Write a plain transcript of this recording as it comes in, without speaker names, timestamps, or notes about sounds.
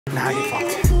Nah, get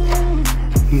fucked.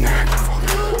 Nah, get fucked.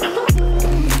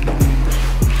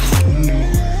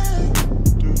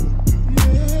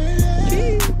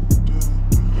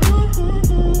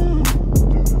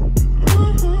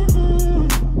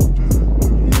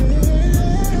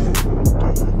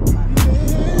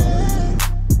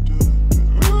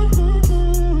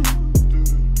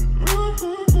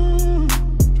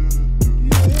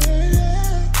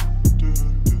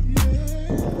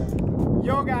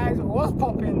 Yo guys, what's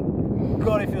poppin'?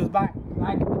 God, it feels back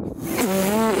like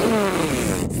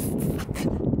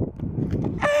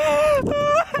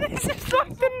this is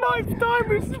like the 9th time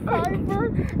we've spoken, bro.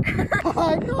 Oh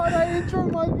my god, I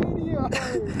enjoyed my video.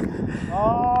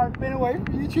 Oh, I've been away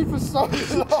from YouTube for so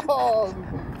long.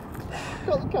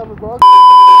 Got the camera, bro.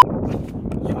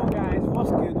 Yo guys, what's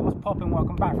good? What's poppin'?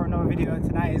 Welcome back for another video.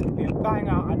 Tonight is gonna be a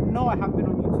banger. I know I haven't been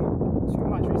on YouTube too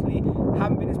much recently. I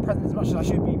haven't been as present as much as I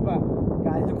should be, but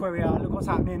guys, look where we are, look what's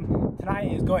happening.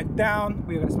 Tonight is going down.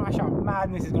 We're gonna smash out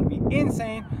madness. It's gonna be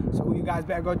insane. So you guys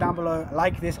better go down below,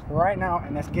 like this right now,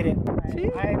 and let's get it. Let's go.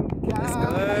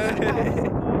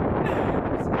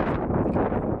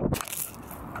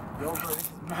 Yo, bro, this is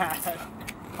mad.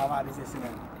 How mad is this, isn't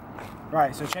it?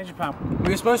 Right, so change of plan. We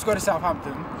were supposed to go to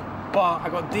Southampton, but I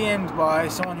got DM'd by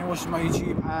someone who watches my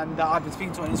YouTube, and I've been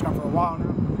speaking to on Instagram for a while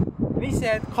now. And he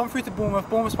said, come through to Bournemouth.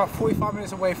 Bournemouth's about 45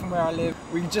 minutes away from where I live.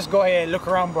 We just got here, look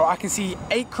around, bro. I can see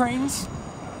 8 cranes.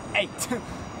 8.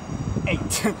 8.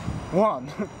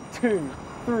 1, 2,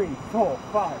 3, 4,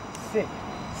 5, 6,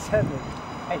 7,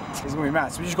 8. It's gonna be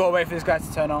mad. So we just gotta wait for this guy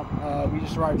to turn up. We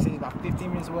just arrived, he said he's about 15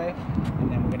 minutes away,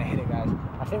 and then we're gonna hit it, guys.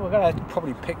 I think we're gonna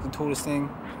probably pick the tallest thing,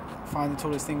 find the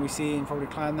tallest thing we see, and probably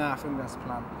climb that. I think that's the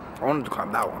plan. I wanted to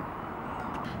climb that one.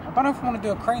 I don't know if I want to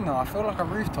do a crane though. I feel like a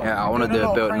rooftop. Yeah, I want to do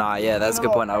a build. Nah, yeah, that's a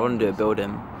good point. I want to do a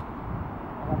building.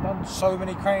 I've done so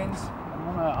many cranes.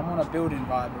 I'm on a building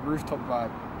vibe, a rooftop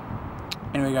vibe.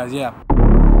 Anyway, guys, yeah.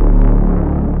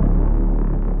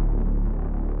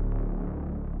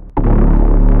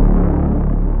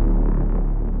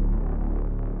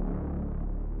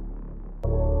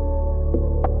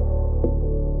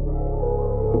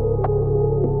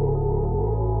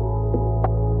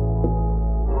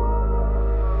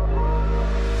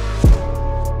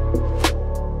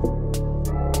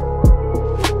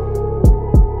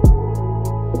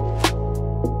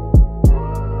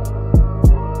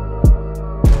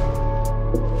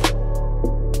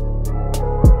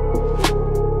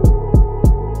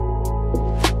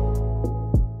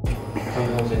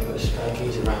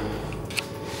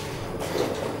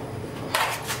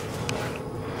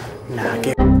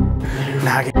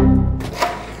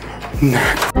 No.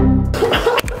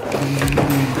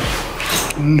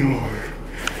 No.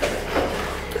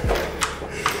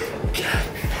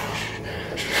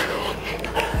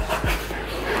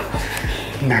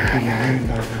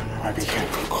 I'll be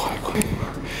careful. Quiet.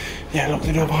 Yeah, lock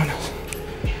the door behind us.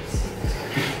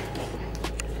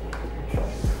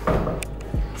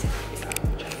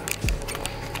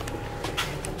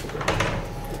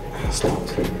 It's locked.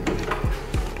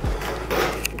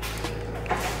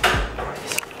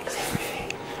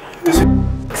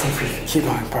 Keep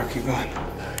going, bro, keep going.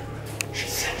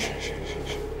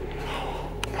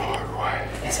 No way.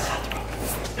 It's a lot,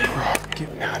 bro.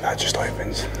 Nah, that just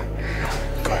opens.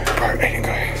 Go, bro, Aiden,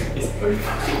 go.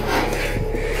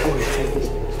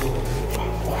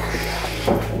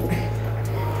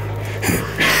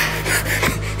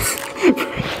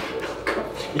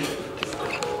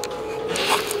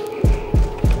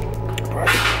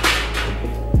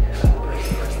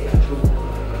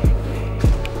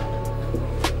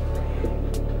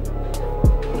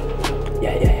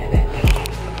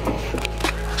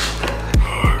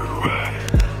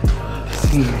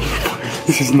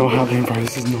 This is not happening, bro.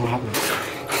 This is not happening.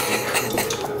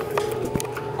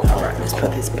 Alright, let's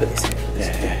put this in.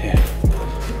 Yeah.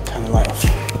 Turn the light off.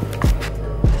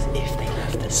 If they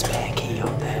left the spare key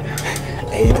up there.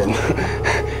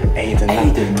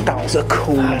 Aiden, that was a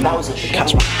cool. That was a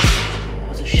shout. That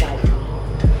was a shout.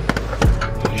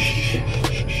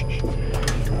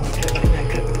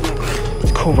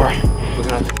 It's cool, bro. We're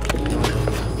gonna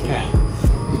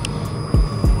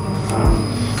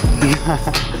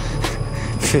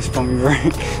Fist bump me, bro. I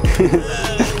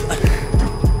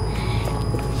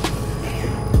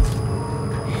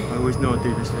always know I do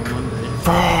this on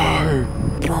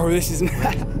Monday. Bro, this is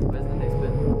mad. Where's the next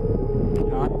bit?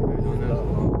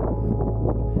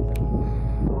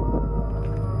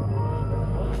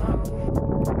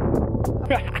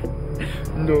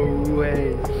 No way.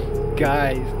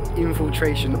 Guys,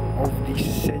 infiltration of the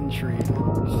century.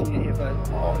 You've seen it here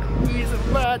first. Oh, he's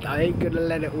mad. I ain't gonna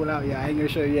let it all out yet. I ain't gonna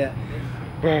show you yet.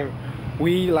 Bro,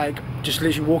 We like just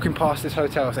literally walking past this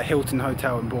hotel. It's a Hilton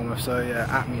hotel in Bournemouth, so yeah,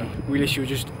 at me. We literally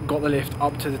just got the lift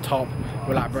up to the top.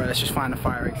 We're like, bro, let's just find the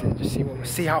fire exit,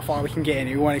 just see how far we can get in.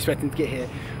 We weren't expecting to get here.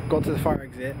 Got to the fire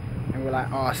exit and we're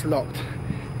like, oh, it's locked.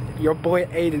 Your boy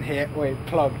Aiden here, wait,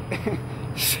 plug.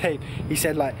 He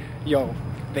said like, yo,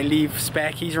 they leave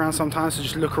spare keys around sometimes, so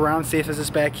just look around, see if there's a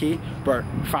spare key. Bro,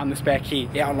 found the spare key.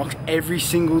 It unlocks every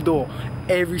single door,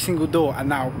 and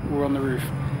now we're on the roof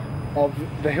of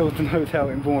the Hilton Hotel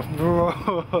in Bournemouth.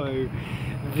 Bro,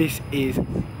 this is,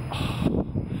 oh.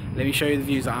 Let me show you the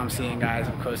views that I'm seeing, guys,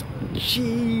 because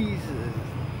Jesus.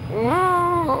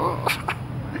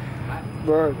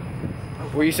 Bro,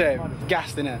 what you say?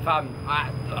 Gassed in it? Fam,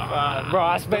 bro,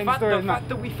 I spent the fact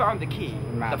that we found the key,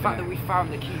 mad, the fact that we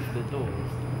found the key to the doors.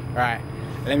 Right,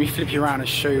 let me flip you around and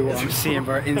show you what I'm seeing,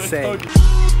 bro. Insane.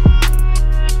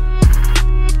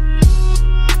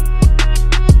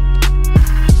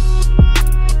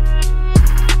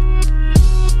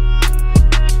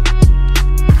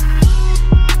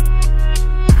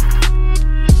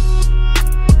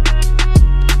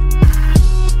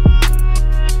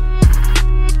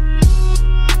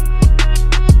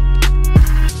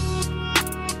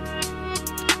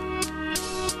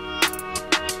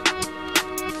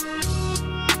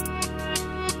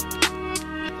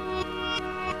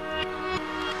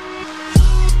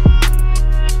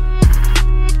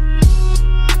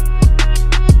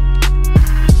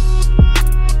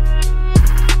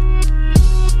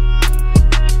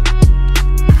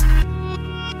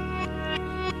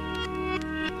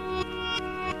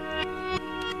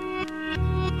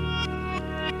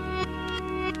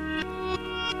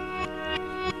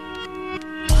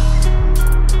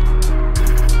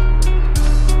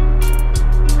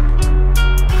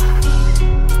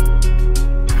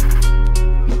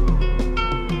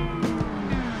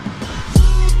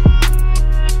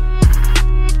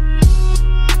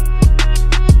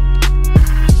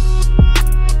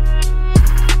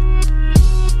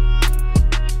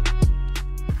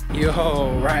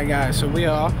 Yo, right guys, so we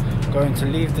are going to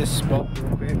leave this spot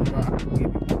real quick.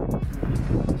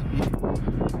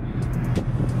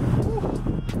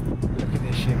 Look at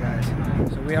this shit, guys.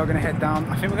 So we are gonna head down.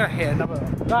 I think we're gonna hit another.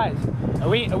 Guys, are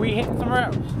we hitting somewhere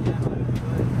else?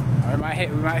 We might hit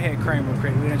a crane real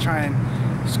quick. We're gonna try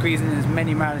and squeeze in as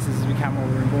many madnesses as we can while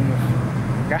we're in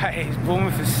Bournemouth. Guys,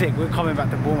 Bournemouth is sick. We're coming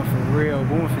back to Bournemouth for real.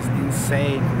 Bournemouth is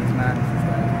insane for these madnesses,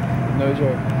 guys. No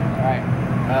joke.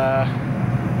 Alright.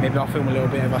 Maybe I'll film a little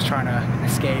bit of us trying to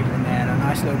escape, and then a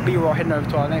nice little B-roll heading over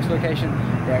to our next location.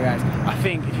 Yeah, guys, I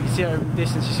think if you can see over the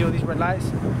distance, you see all these red lights?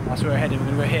 That's where we're heading.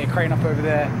 We're gonna go hit a crane up over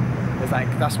there. There's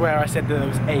like, that's where I said that there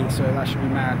was 8, so that should be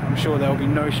mad. I'm sure there will be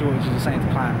no shortage of something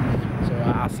to climb. So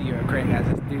I'll see you at a crane, guys.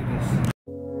 Let's do this.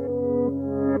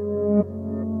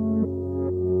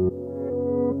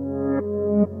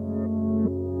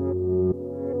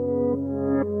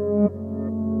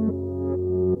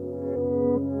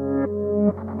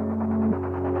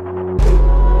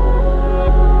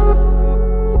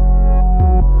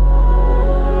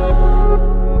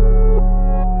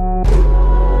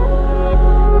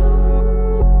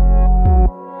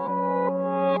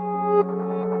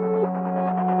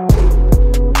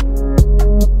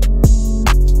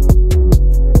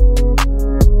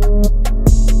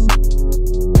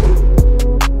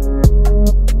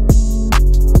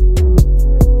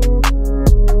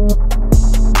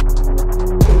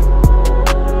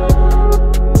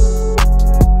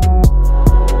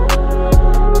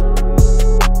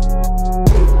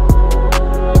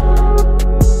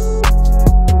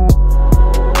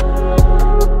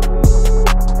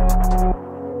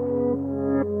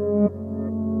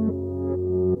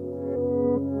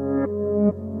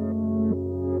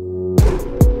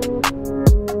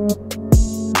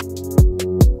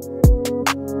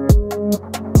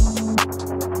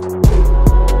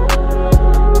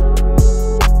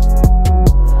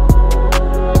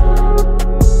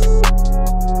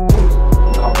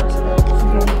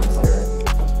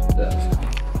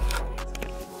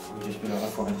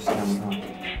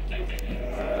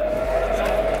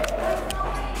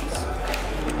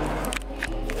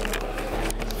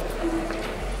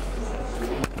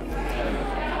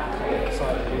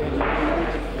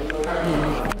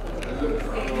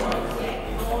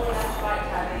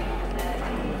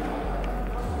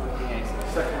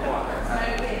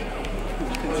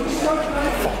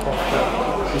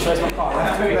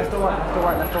 Left or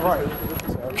right, left or right, left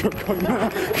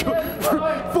or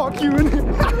right. Fuck you, innit?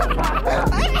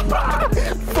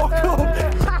 Fuck off!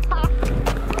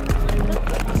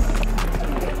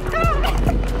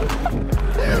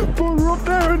 Bro, we're up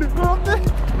there, innit? We're up there!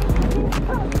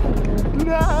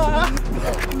 Nah!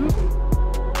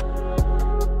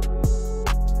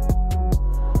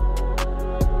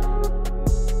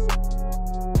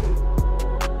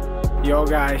 Yo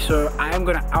guys, so I am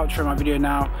gonna outro my video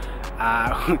now.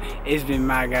 It's been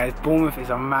mad, guys. Bournemouth is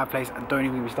a mad place. I don't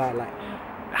even start like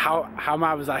how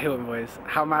mad was that Hilton, boys?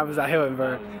 How mad was that Hilton,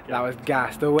 bro? That was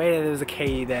gas. The way that there was a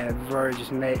K there, bro,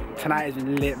 just made tonight has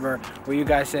been lit, bro. What you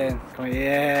guys saying? Come on,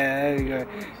 yeah, there we go.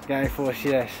 Going force,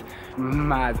 yes.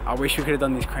 Mad. I wish we could have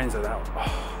done these cranes like that.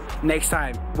 Oh. Next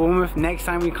time, Bournemouth, next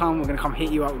time we come, we're gonna come hit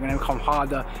you up, we're gonna come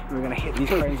harder, and we're gonna hit these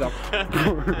cranes up.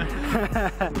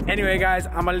 Anyway guys,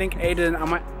 I'm gonna link Aiden, I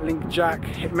might link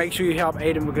Jack. Make sure you hit up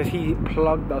Aiden because he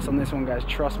plugged us on this one, guys.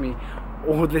 Trust me,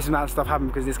 all this mad stuff happened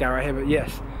because of this guy right here. But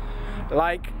yes,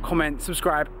 like, comment,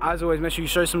 subscribe. As always, make sure you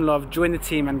show some love, join the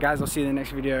team, and guys, I'll see you in the next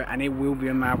video, and it will be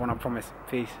a mad one, I promise.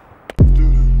 Peace.